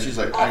like. and she's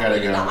like, Oh, "I gotta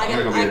go. I I'm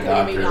gotta- gonna I go be a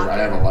gotta be a doctor. I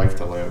doctor." have a life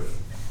to live."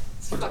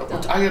 It's Which fucked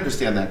up. I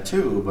understand that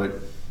too, but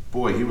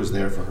boy, he was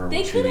there for her They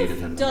when she could needed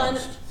him have the done.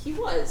 most. He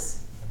was.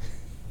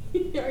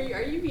 Are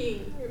you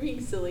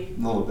being silly?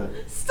 A little bit,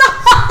 Stop!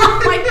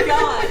 Oh my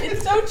god,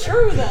 it's so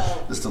true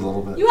though. just a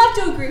little bit, You have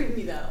to agree with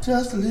me though.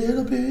 just a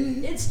little bit.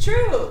 It's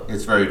true.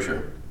 It's very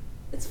true.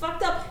 It's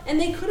fucked up. And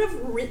they could have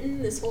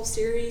written this whole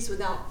series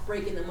without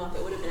breaking them up.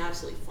 It would have been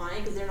absolutely fine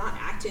because they're not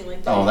acting like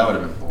Oh, that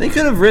would have been. They Boring.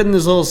 could have written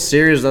this whole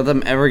series without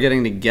them ever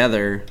getting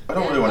together. I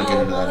don't really want to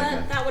get into that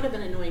again. That would have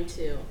been annoying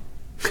too.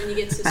 When you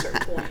get to a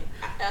certain point,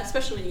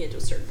 especially when you get to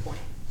a certain point,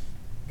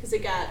 because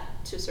it got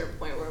to a certain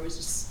point where it was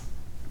just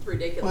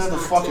ridiculous. Well, the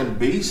not fucking to.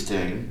 bee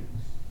sting.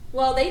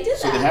 Well, they did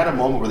So that. they had a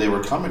moment where they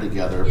were coming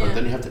together, Yeah. but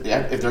then you have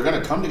to, if they're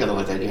going to come together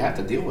like that, you have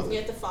to deal with You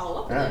it. have to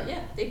follow up Yeah. with it. Yeah,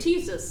 they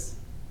teased us.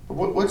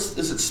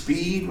 Is it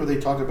Speed where they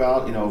talk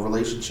about,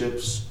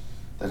 relationships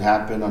that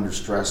happen under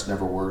stress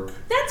never work?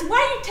 That's why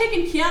are you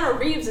taking Keanu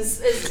Reeves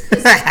as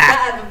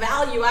a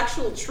value,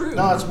 actual truth.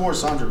 No, it's more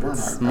Sandra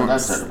Bernhard. No,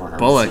 not Sandra Bernhard.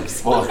 Bullock.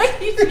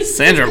 Bullock.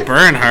 Sandra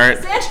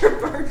Bernhardt. Sandra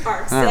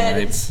Bernhardt said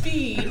right. in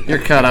Speed. You're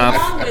cut off.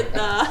 Along with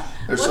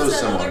They're what's so that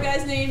similar. other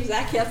guy's name?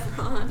 Zac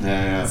Efron.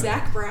 Yeah.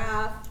 Zach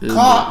Braff.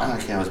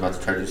 I was about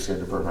to try to do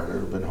Sandra Bernhard. It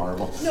would have been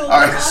horrible. No, All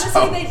like, right, honestly,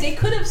 so- they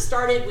could have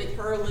started with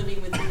her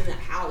living with him in that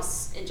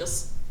house and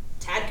just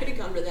Tad could have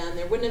come to them.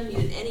 There wouldn't have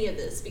needed any of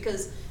this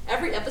because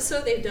every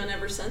episode they've done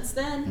ever since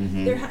then,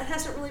 it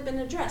hasn't really been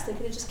addressed. They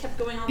could have just kept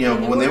going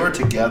on. when they were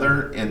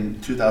together in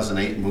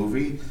 2008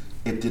 movie,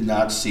 it did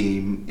not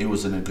seem it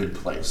was in a good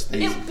place. But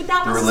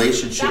The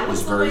relationship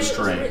was the very way it was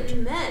strained.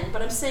 written then.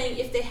 But I'm saying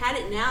if they had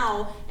it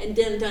now and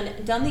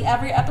done the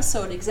every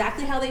episode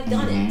exactly how they've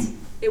done it,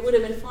 it would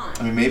have been fine.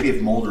 I mean, maybe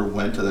if Mulder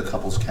went to the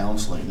couple's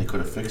counseling, they could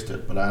have fixed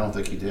it, but I don't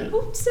think he did.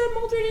 Who said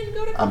Mulder didn't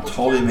go to? I'm couples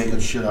totally counseling? making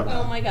shit up Oh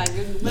now. my god,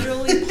 you're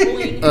literally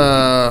pulling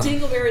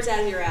dingleberries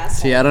out of your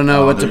ass. See, I don't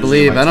know Oh, what to they're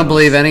believe. using my I don't toes.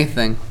 believe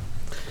anything.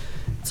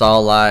 It's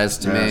all lies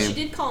to Yeah. She me.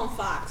 did call him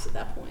Fox at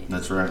that point.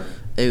 That's right.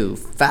 Ooh,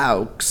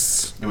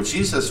 Fawkes. And when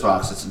she says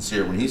Fox, it's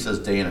sincere. When he says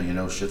Dana,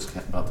 shit's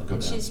about to go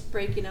down. She's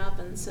breaking up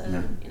and said,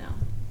 Yeah.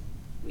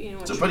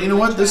 But you know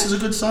what? This is a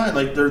good sign.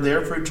 Like, they're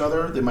there for each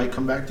other. They might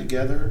come back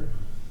together.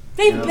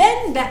 They've you know,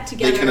 been back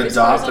together. can as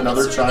far as adopt I'm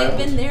another concerned. child.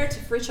 They've been there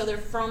for each other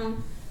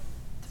from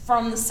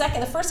the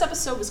second. The first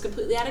episode was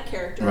completely out of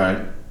character. Right.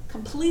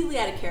 Completely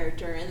out of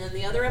character, and then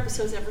the other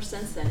episodes ever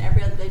since then,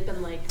 they've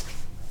been like,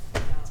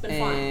 it's been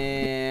fun.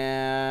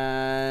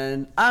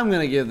 And I'm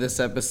gonna give this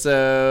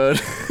episode.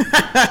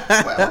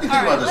 What do you think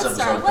All right, about this let's episode,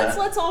 start. Pat?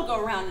 Let's all go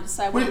around and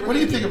decide What do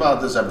you think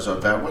about this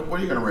episode, Pat? What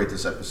are you going to rate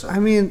this episode? I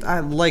mean,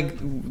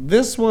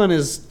 this one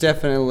is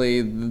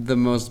definitely the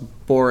most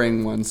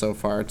boring one so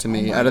far to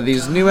me out of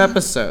these new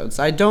episodes.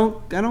 I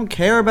don't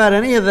care about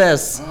any of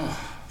this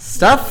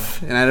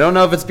stuff, and I don't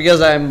know if it's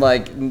because I'm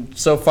like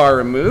so far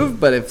removed,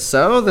 but if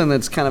so, then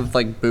it's kind of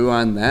like boo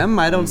on them.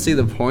 I don't see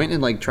the point in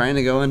like trying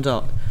to go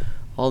into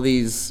all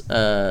these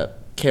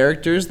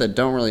characters that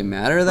don't really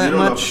matter You that don't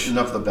know much.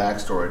 enough of the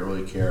backstory to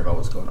really care about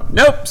what's going on.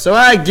 Nope. So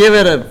I give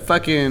it a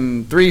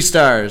fucking 3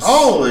 stars.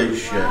 Holy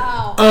shit.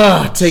 Wow.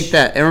 Ugh, take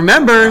that. And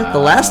remember, the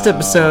last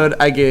episode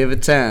I gave a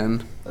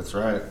 10. That's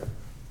right.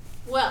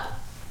 Well,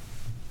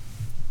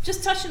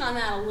 just touching on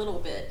that a little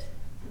bit,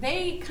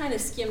 they kind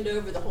of skimmed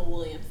over the whole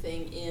William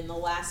thing in the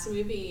last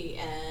movie,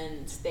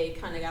 and they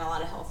kind of got a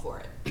lot of hell for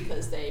it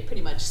because they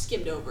pretty much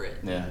skimmed over it.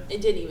 Yeah.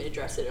 And didn't even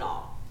address it at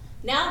all.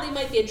 Now they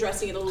might be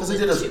addressing it a little Because bit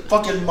they did a too much.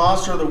 fucking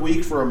Monster of the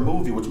Week for a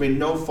movie, which made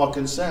no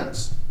fucking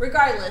sense.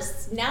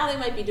 Regardless, now they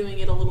might be doing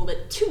it a little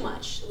bit too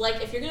much.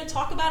 Like, if you're going to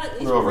talk about it,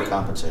 They're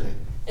overcompensating.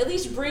 at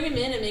least bring him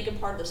in and make him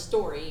part of the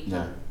story.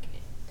 Yeah.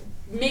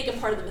 Make him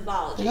part of the I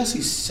mythology. guess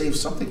he saved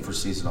something for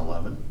season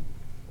 11.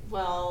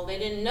 Well, they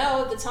didn't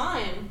know at the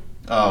time.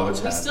 Oh, it's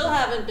We happening. still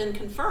haven't been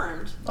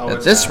confirmed. Oh, At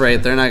it's this happening.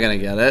 rate, they're not going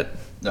to get it.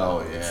 Oh,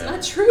 It's yeah.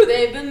 not true.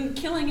 They've been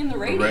killing in the The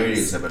ratings.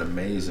 ratings have been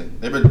amazing.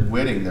 They've been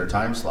winning their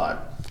time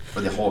slot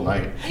for the whole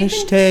night.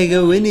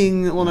 Hashtag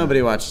winning. Well,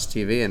 nobody watches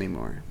TV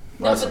anymore.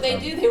 No, That's but they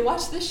okay. do. They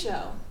watch this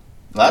show.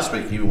 Last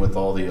week, even with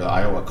all the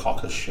Iowa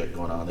caucus shit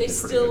going on, They did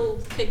pretty still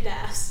kicked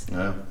ass. good.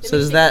 Yeah. They So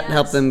does kicked that ass.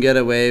 help them get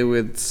away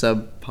with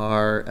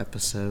subpar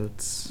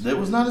episodes? It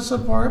was not a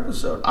subpar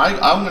episode.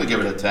 I'm going to give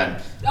it a 10.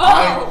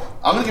 Oh!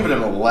 I'm going to give it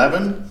an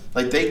 11.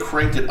 Like, they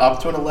cranked it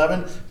up to an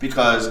 11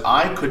 because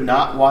I could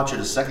not watch it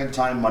a second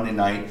time Monday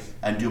night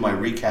and do my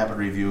recap and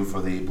review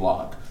for the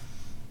blog.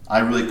 I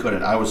really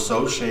couldn't. I was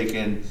so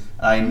shaken.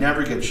 I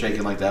never get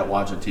shaken like that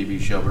watching a TV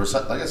show. But it was,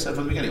 like I said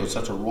from the beginning, it was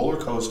such a roller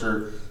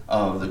coaster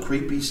of the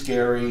creepy,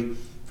 scary,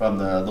 from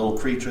the little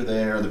creature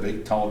there, the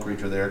big, tall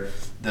creature there,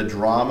 the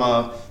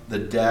drama, the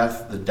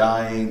death, the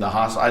dying, the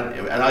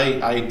hospital.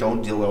 I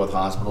don't deal well with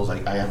hospitals. I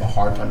have a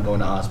hard time going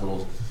to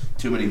hospitals.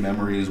 Too many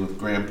memories with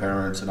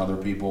grandparents and other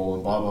people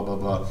and blah, blah, blah,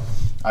 blah.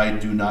 I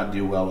do not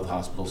do well with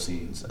hospital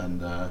scenes.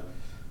 And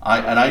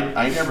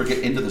I never get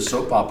into the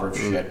soap opera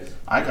shit.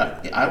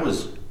 I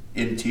was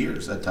in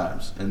tears at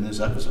times in this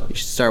episode. You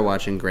should start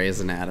watching Grey's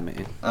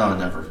Anatomy. Oh,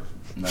 never.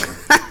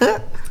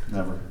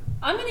 Never.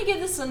 I'm going to give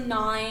this a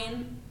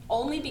 9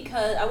 only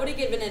because I would have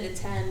given it a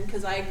 10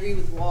 because I agree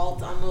with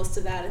Walt on most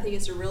of that. I think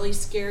it's a really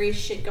scary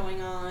shit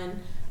going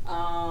on.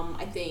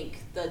 I think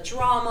the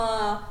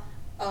drama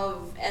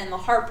and the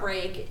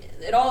heartbreak,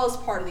 it all is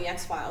part of the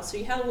X-Files. So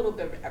you had a little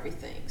bit of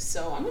everything.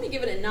 So I'm going to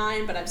give it a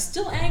 9, but I'm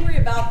still angry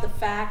about the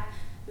fact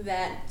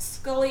that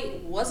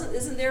Scully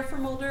isn't there for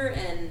Mulder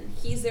and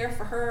he's there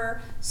for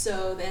her,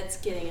 so that's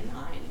getting a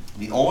 9.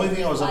 The only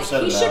thing I was Like,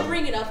 upset he about. should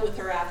bring it up with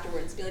her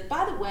afterwards. Be like,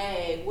 by the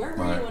way, where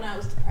were Right. you when I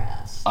was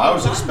depressed? I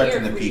was I'm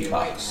expecting here the for you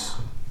right peacocks.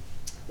 now."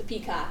 The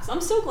peacocks.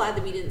 I'm so glad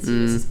that we didn't see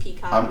Mrs.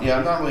 Peacock.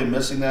 I'm not really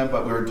missing them,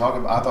 but we were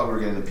talking. I thought we were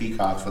getting the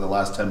peacocks for the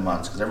last 10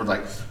 months because everyone's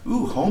like,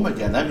 "Ooh, home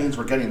again." That means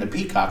we're getting the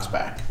peacocks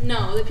back.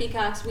 No, the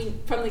peacocks.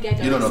 From the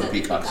get-go. You don't we know said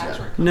the peacocks yet.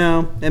 weren't.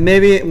 No, and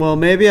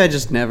maybe I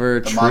just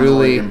never The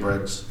truly, Mongolian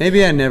Brits.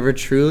 maybe I never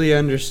truly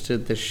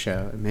understood this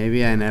show.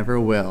 Maybe I never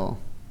will.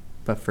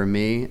 But for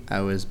me, I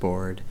was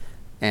bored.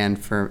 And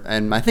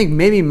I think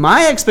maybe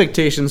my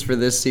expectations for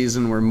this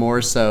season were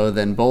more so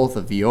than both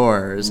of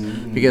yours.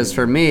 Because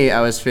for me,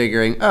 I was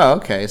figuring, oh,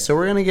 okay, so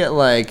we're gonna get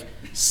like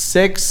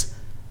 6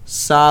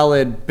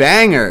 solid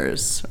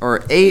bangers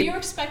or 8. You're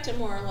expecting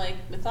more like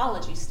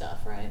mythology stuff,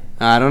 right?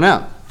 I don't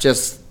know,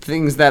 just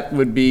things that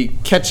would be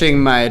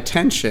catching my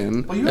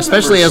attention, Well, you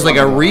especially remember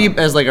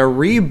as like a some,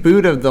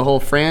 reboot of the whole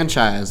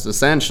franchise,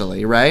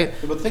 essentially, right?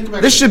 But think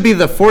about This should be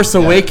the Force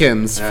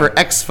Awakens Yeah. for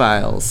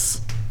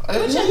X-Files. It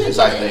Which I is, think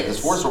I it think. is. It's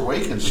Force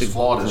Awakens is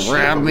flawed as shit.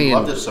 Grab But me we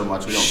and loved it so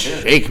much we don't care.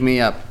 Shake me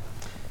up.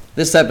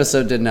 This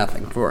episode did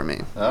nothing for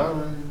me.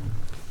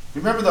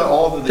 Remember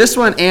all the This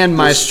one and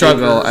my the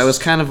struggle, stinkers? I was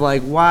kind of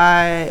like,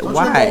 why? Don't you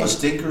remember all Why? the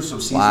stinkers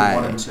of season Why?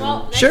 1 and 2?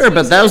 Well, next Sure, but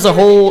week's that was a gonna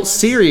be whole ridiculous.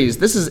 series.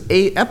 This is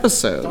 8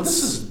 episodes. No,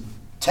 this is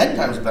 10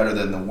 times better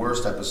than the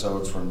worst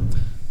episodes from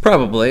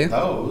Probably.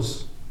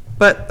 those.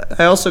 But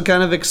I also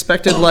kind of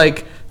expected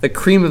like the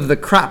cream of the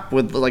crop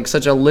with like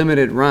such a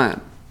limited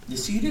run. You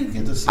see, you didn't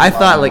get to see. I a lot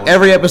thought of like those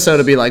every ones. episode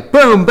would be like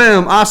boom,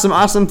 boom, awesome,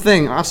 awesome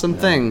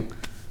thing.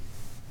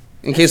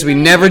 In case we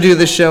never do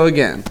the show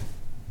again.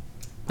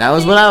 That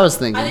was what I was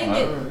thinking.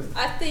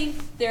 I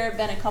think there have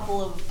been a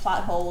couple of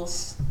plot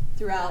holes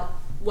throughout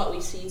what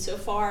we've seen so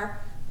far.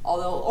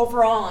 Although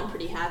overall, I'm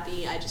pretty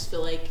happy. I just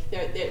feel like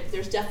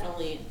there's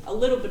definitely a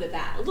little bit of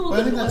that. A little But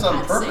bit I think of that's what on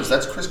Pat's purpose. saying.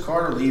 That's Chris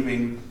Carter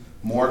leaving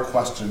more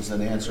questions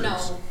than answers. No,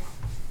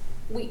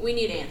 we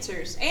need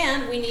answers,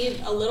 and we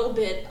need a little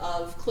bit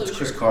of closure. It's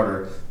Chris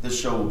Carter. This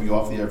show will be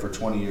off the air for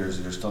 20 years,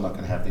 and you're still not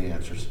going to have the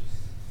answers.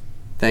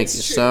 Thank It's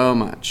you true. so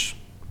much.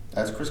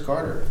 That's Chris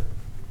Carter.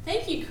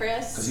 Thank you,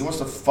 Because Chris. he wants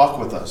to fuck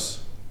with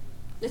us.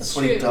 It's That's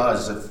true. what he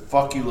does. He said,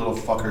 fuck you little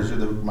fuckers.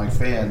 You're my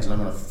fans, and I'm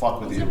going to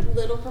fuck with He's you a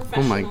little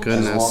professional. Oh my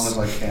goodness. as long as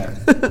I can.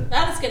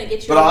 That is going to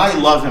get you. But I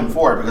love him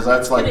for it, because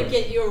that's going to like,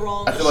 get you a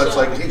role. I feel like it's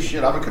like, hey,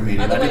 shit, I'm a By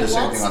comedian. the I way, do the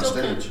same Walt's thing on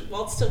still stage.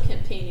 Walt's still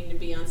campaigning to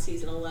be on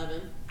season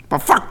 11. But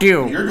fuck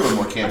you. You're doing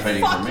more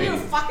campaigning Fuck for me. you,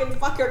 fucking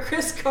fucker,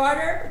 Chris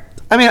Carter.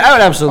 I mean, I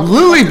would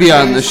absolutely be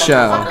on the Fuck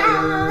show.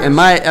 fucker. in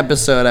my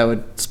episode I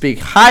would speak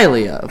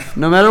highly of,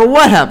 no matter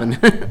what happened.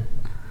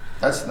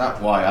 That's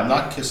not why. I'm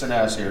not kissing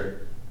ass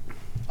here.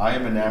 I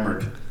am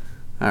enamored.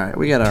 All right,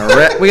 we gotta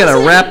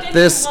wrap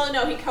this Well,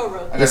 no, he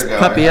co-wrote this this.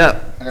 puppy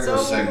up. I gotta So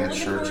go sing we're at looking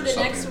church forward or to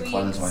next something and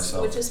cleanse week's,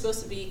 myself. which is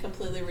supposed to be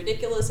completely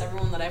ridiculous.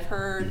 Everyone that I've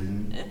heard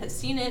and has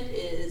seen it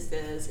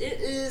says it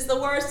is the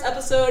worst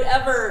episode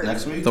ever.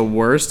 Next week? The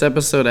worst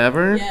episode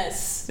ever?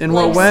 Yes. In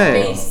what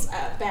way? Space,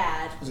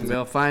 bad.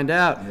 We'll find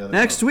out Yeah,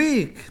 next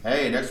week.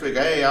 Hey, next week.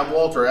 Hey, I'm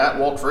Walter at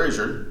Walt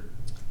Frazier.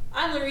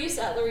 I'm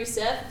Larissa at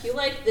Larissa. If you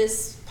like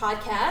this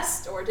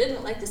podcast or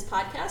didn't like this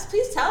podcast,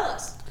 please tell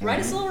us. Write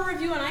us a little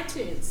review on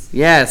iTunes.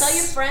 Yes. Tell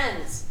your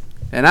friends.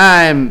 And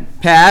I'm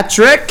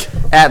Patrick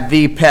at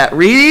the Pat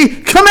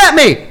Reedy. Come at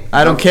me!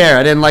 I don't care.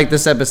 I didn't like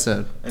this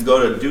episode. And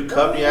go to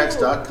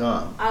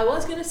DukeCogniacs.com. I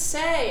was gonna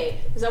say,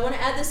 because I want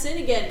to add this in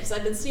again, because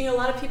I've been seeing a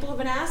lot of people have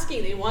been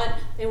asking. They want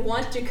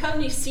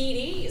Duchovny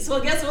CDs.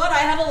 Well, guess what? I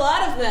have a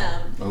lot of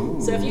them.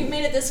 Ooh. So if you've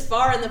made it this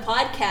far in the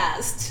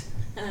podcast,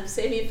 and I'm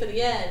saving it for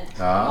the end,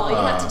 Ah. all you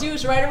have to do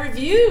is write a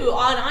review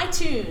on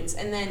iTunes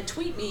and then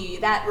tweet me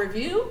that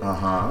review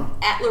Uh-huh.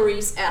 at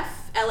Laurice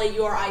F,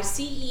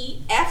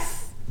 LauricEF.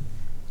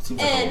 Seems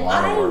like a And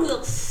lot I of work.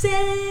 will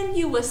send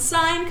you a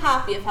signed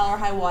copy of Hell or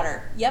High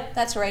Water. Yep,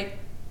 that's right.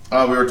 We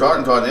were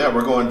talking, yeah,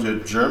 we're going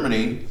to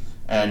Germany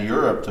and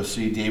Europe to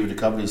see David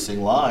Duchovny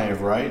sing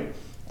live, right?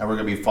 And we're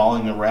going to be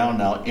following him around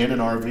now in an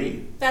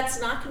RV. That's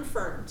not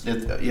confirmed.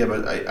 Yeah,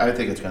 but I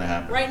think it's going to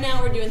happen. Right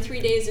now, we're doing 3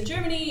 days in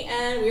Germany,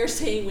 and we are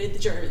staying with the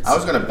Germans. I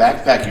was going to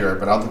backpack Europe,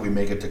 but I don't think we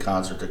make it to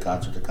concert to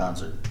concert to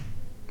concert.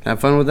 Have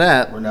fun with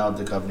that. We're now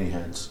Duchovny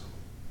heads.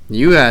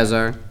 You guys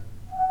are.